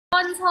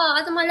on छ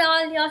अझ मैले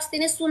अलि अस्ति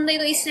नै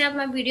सुन्दैको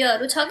स्न्यापमा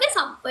भिडियोहरू छ के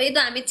सबै त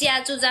हामी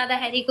च्याचु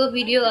जाँदाखेरिको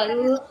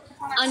भिडियोहरू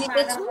अनि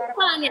त्यो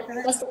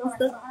छुपानीहरु कस्तो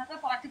कस्तो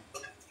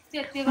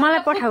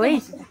मलाई पठाऊ है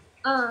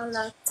ल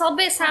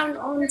सबै साउन्ड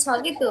अन छ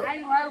कि त्यो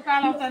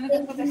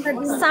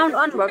साउन्ड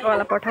अन भएको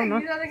वाला पठाऊ न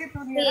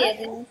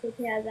हेर्दिन्छु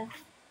आज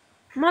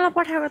मलाई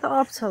पठाएको त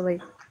अफ छ भाइ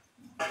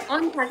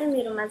अन छ के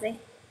मेरोमा चाहिँ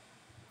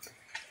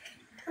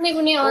कुनै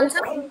कुनै अन छ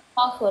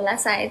अफ होला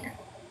सायद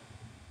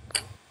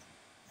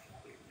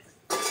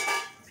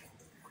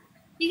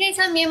ठिकै छ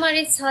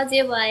मेमोरी छ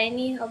जे भयो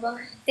नि अब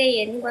त्यही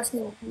हेर्नु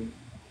बस्नु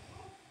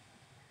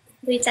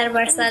 2-4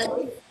 वर्ष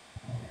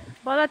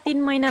बल्ल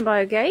 3 महिना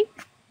भयो कि है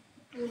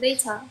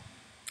हुँदैछ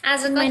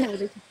आज महिना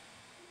हुँदैछ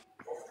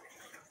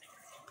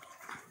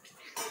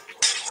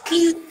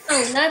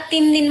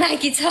 3 दिन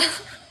बाँकी छ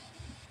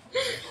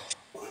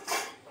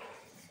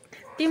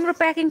तिम्रो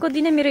प्याकिङको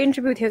दिनै मेरो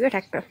इन्टरभ्यु थियो के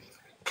ठ्याक्क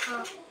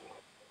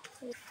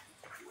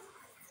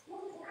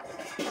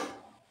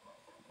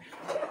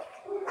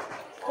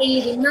म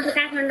त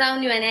काठमाडौँ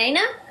आउने भने हैन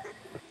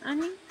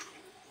अनि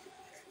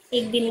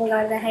एक दिनले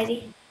गर्दाखेरि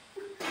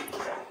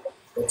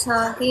छ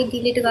कि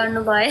डिलिट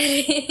गर्नु भयो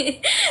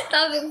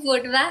तपाईको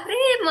फोटो बाफ्रे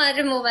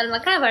मेरो मोबाइलमा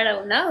कहाँबाट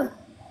हुन हौ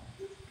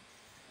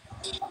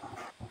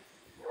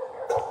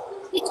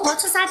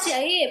छ साँच्ची है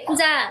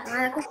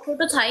पूजाको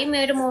फोटो छ है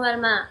मेरो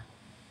मोबाइलमा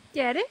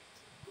के अरे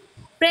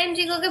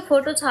प्रेमजीको के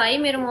फोटो छ है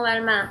मेरो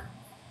मोबाइलमा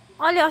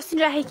अलि अस्ति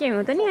राखे के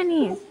हो त नि अनि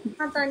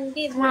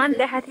मलाई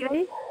देखाएको थियो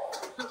है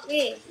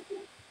के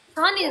छ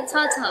नि छ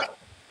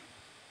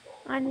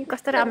अनि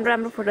कस्तो राम्रो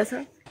राम्रो फोटो छ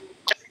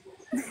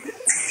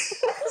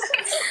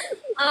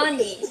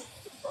अनि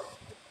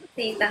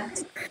त्यही त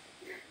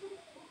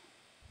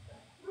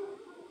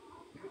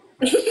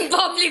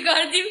पब्लिक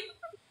गरिदिउँ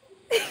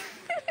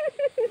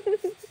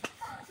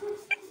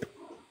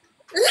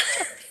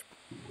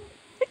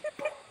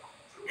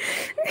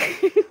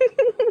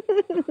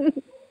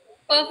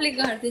पब्लिक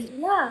गरिदिन्छु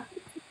ल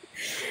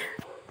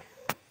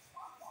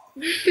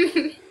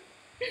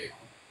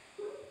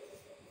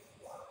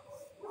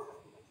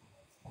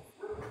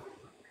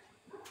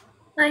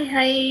हाय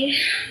हाय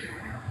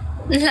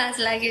लाज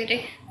लाग्यो रे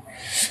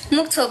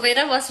मुख छोपेर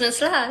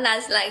बस्नुहोस् ल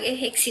लाज लाग्यो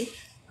एकछिन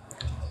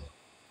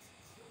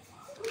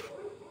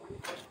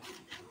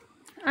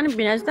अनि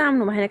भिनाज त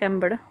आउनु भएन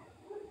कामबाट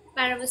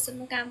 12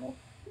 बजीसम्म काम हो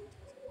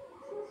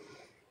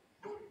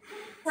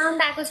साउन्ड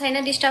आएको छैन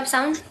डिस्टर्ब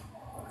साउन्ड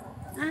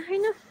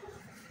होइन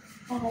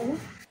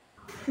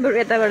बरु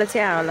यताबाट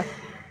चाहिँ आयो होला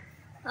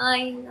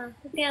होइन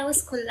त्यहाँ उस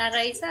खुल्ला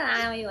रहेछ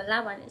आयो होला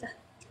भनेर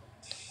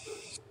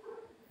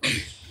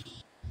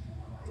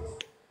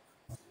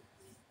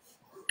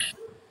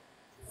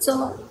सो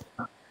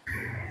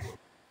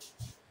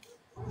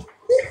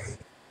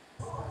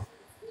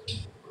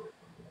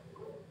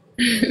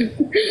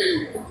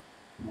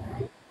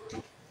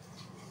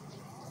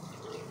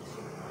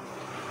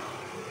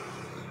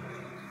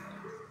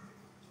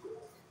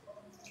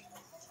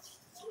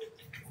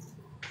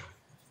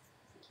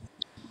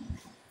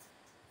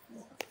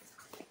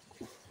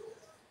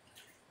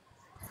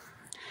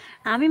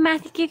हामी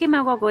माथि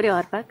केमा गएको अरे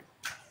हरपाक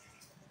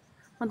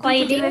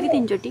कहिले कि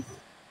 3 चोटि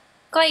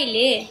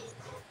कहिले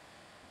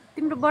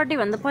तिम्रो बर्थडे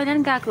भन्दा पहिला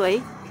नि गएको है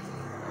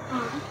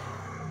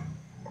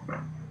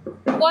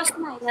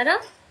बसमा होइन र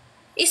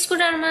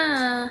स्कुटरमा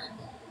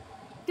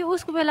त्यो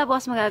उसको बेला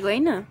बसमा गएको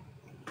होइन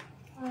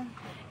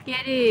के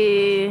अरे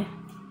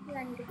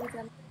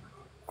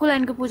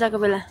कुलानको पूजाको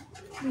बेला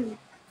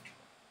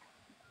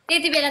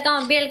त्यति बेला त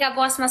बेलुका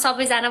बसमा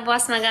सबैजना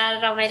बसमा गएर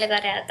रमाइलो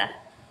गरे त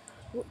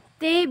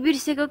त्यही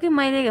बिर्सेको कि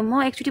मैले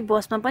म एकचोटि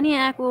बसमा पनि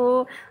आएको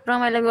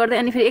रमाइलो गर्दै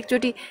अनि फेरि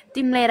एकचोटि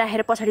तिमीलाई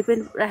राखेर पछाडि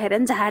पनि राखेर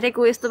नि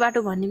झारेको यस्तो बाटो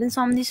भन्ने पनि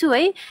सम्झिछु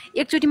है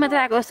एकचोटि मात्रै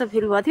आएको जस्तो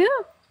फिल भयो थियो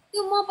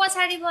त्यो म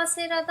पछाडि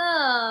बसेर त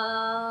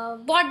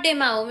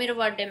बर्थडेमा हो मेरो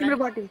बर्थडेमा तिम्रो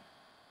बर्थडे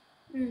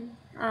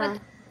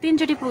 3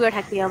 चोटि पुग्यो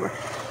ठ्याक्कै अब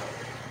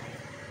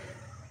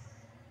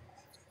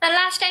त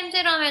लास्ट टाइम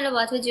चाहिँ रमाइलो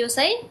भएको थियो जोस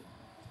है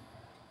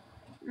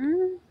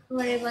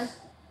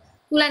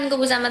कुलानको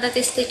पूजामा त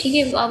त्यस्तै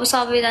ठिकै अब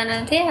सबैजना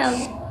थिए अब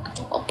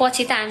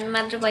पछि त हामी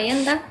मात्र भयो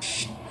नि त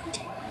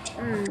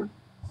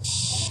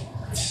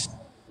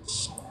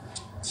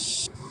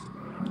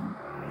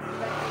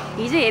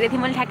हिजो हेरेको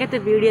थिएँ मैले ठ्याक्कै त्यो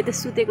भिडियो त्यो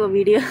सुतेको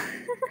भिडियो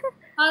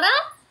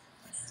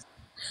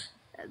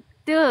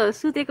त्यो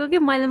सुतेको कि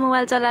मैले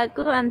मोबाइल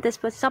चलाएको अनि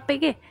त्यसपछि सबै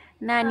के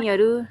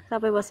नानीहरू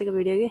सबै बसेको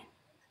भिडियो के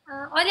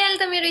अलिअलि त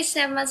मेरो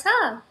स्न्यापमा छ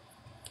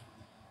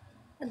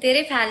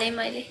धेरै फालेँ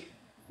मैले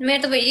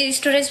मेरो त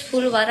स्टोरेज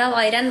फुल भएर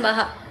हैरान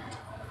भयो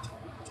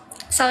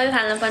सबै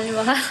फाल्नु पर्ने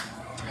भयो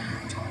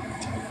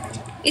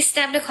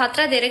स्न्यापले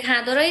खतरा धेरै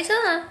खाँदो रहेछ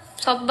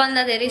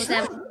सबभन्दा धेरै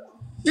स्न्याप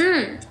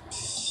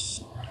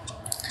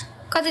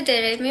कति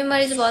धेरै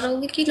मेमोरिज भरौ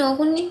कि किन हो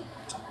कुन्नी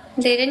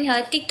धेरै नि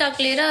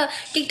टिकटकले र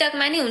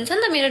टिकटकमा नि हुन्छ नि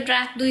त मेरो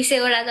ड्राफ्ट 200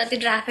 वटा जति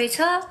ड्राफ्टै छ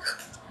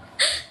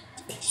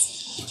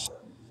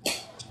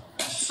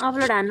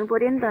अपलोड हान्नु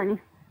पर्यो नि त अनि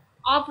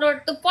अपलोड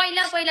त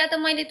पहिला त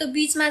मैले त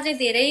बीचमा चाहिँ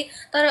धेरै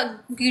तर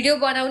भिडियो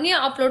बनाउने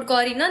अपलोड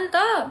गरिन नि त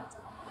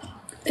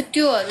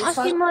त्योहरु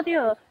अस्ति म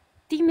त्यो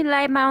तिमी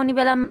लाइभमा आउने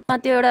बेलामा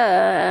त्यो एउटा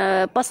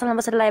पसलमा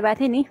बसेर लाइभ आएको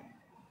थियो नि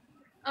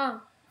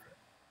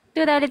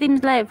त्यो दाइले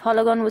तिमीलाई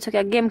फलो गर्नुभएको छ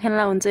क्या गेम खेल्न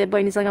हुन्छ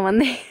बहिनीसँग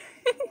भन्दै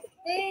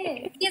ए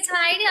के छ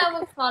आइडी अब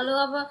फलो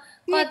अब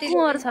के कति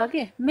कुँवर छ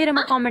के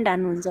मेरोमा कमेन्ट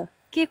हान्नुहुन्छ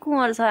के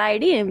कुँवर छ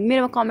आइडी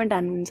मेरोमा कमेन्ट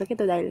हान्नुहुन्छ के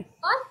त्यो दाइले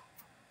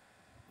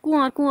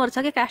कुँवर छ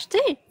के कास्ट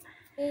चाहिँ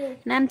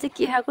नाम चाहिँ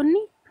के खाएको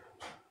नि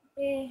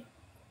ए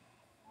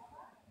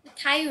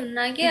थाहै हुन्न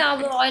के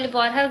अब अहिले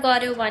भर्खर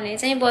गर्यो भने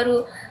चाहिँ बरु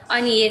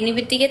अनि हेर्ने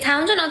बित्तिकै थाहा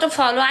हुन्छ नत्र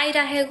फलो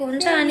आइराखेको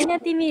हुन्छ अनि होइन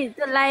तिमी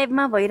त्यो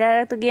लाइभमा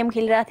भइरहेको त्यो गेम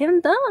खेलिरहेको थियौ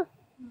नि त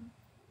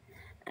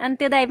अनि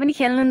त्यो दाइ पनि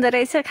खेल्नुहुँदो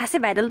रहेछ खासै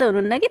भाइरल त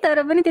हुनुहुन्न कि तर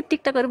पनि त्यो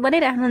टिकटकहरू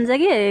बनाइराख्नुहुन्छ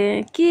कि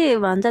के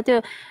भन्छ त्यो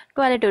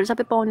टोयलेटहरू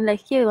सबै पाउनेलाई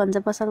के भन्छ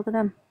पसलको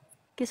नाम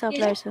के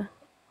सप्लायर छ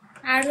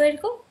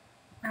हार्डवेयरको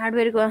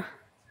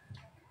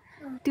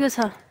त्यो छ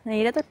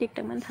हेर त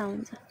टिकटकमा पनि थाहा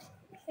हुन्छ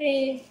ए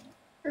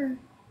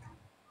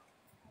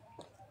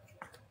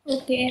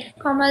ओके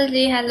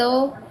कमलजी हेलो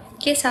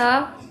के छ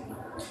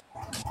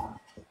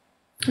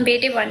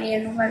भेटे भने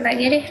हेर्नु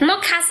पर्दाखेरि म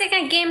खासै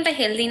कहाँ गेम त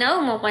खेल्दिनँ हौ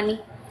म पनि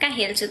कहाँ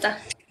खेल्छु त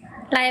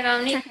लाइभ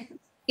आउने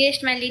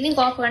गेस्टमा लिने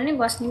गफ गर्ने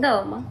बस्ने त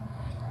हो म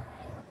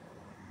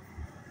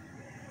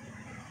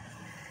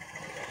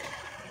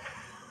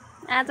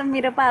आज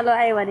मेरो पालो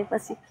आयो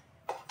भनेपछि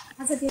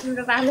आज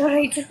तिम्रो पालो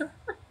रहेछ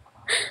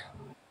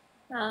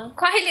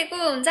कहिले को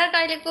हुन्छ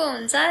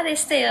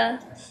त्यस्तै हो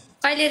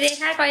कहिले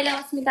रेखा कहिले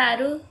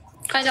अस्मिताहरू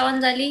कहिले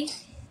अञ्जली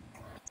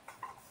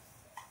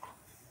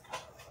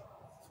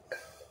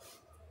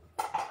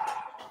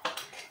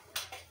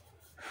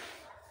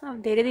अब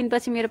धेरै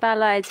दिनपछि मेरो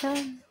पालो आएछ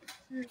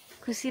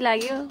खुसी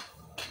लाग्यो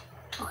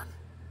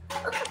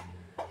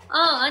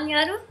अनि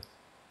अरू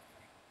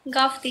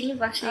गफ दिनु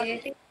बस्ने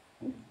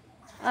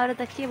अरू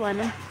त के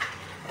भनौँ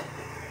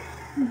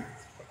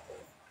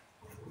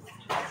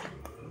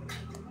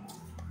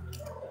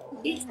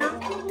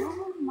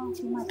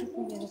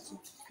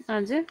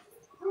हजुर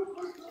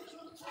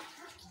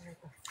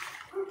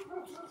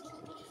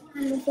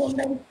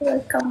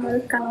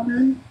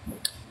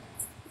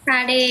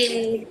साढे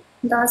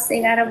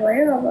 10-11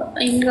 भयो अब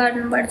इन्ड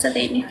गर्नुपर्छ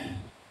त्यही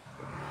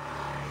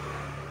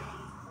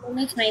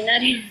नै छैन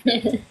रे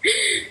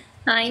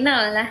होइन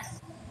होला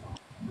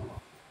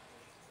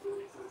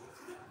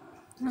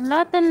ल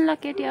त ल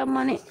केटी अब म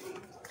नि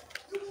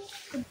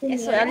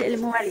यसो अलिअलि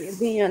मोबाइल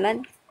हेरिदिएँ होला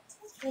नि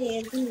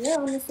हेरिदिनु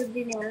हो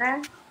सुत्दिने होला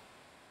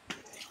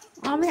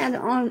अब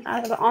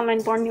आज अनलाइन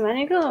पढ्ने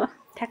भनेको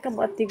ठ्याक्क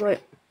बत्ती गयो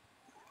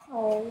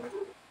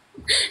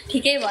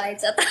ठिकै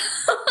भएछ त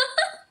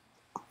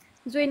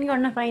जोइन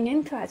गर्न पाइने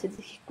नि थियो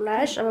आजदेखि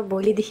क्लास अब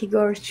भोलिदेखि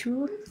गर्छु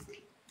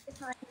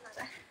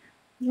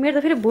मेरो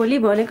त फेरि भोलि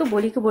भनेको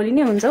भोलिको भोलि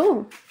नै हुन्छ हौ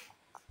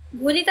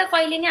भोलि त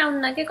कहिले नै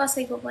आउन्न के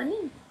कसैको पनि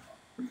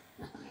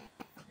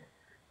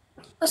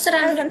कस्तो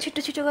राम्रो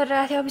छिटो छिटो गरेर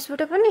आएको थियो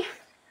अफिसबाट पनि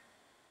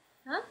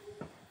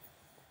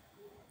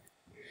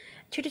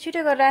छिटो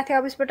छिटो गरेर आएको थियो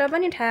अफिसबाट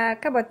पनि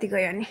ठ्याक्क बत्ती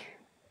गयो अनि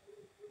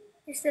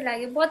त्यस्तै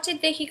लाग्यो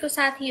बच्चैदेखिको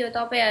साथी हो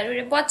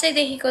तपाईँहरू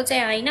बच्चैदेखिको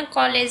चाहिँ होइन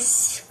कलेज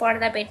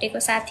पढ्दा भेटेको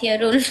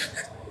साथीहरू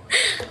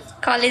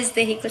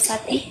कलेजदेखिको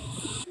साथी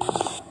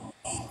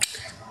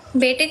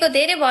भेटेको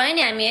धेरै भयो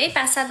नि हामी है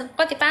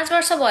 5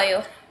 वर्ष भयो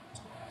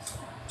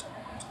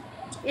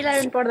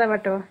 11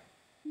 पढ्दाबाट हो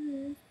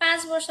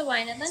 5 वर्ष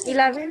भएन त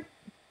 11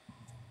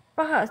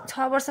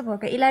 6 वर्ष भयो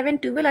क्या 11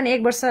 12 अनि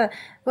 1 वर्ष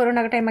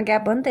कोरोनाको टाइममा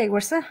ग्याप भयो नि त 1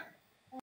 वर्ष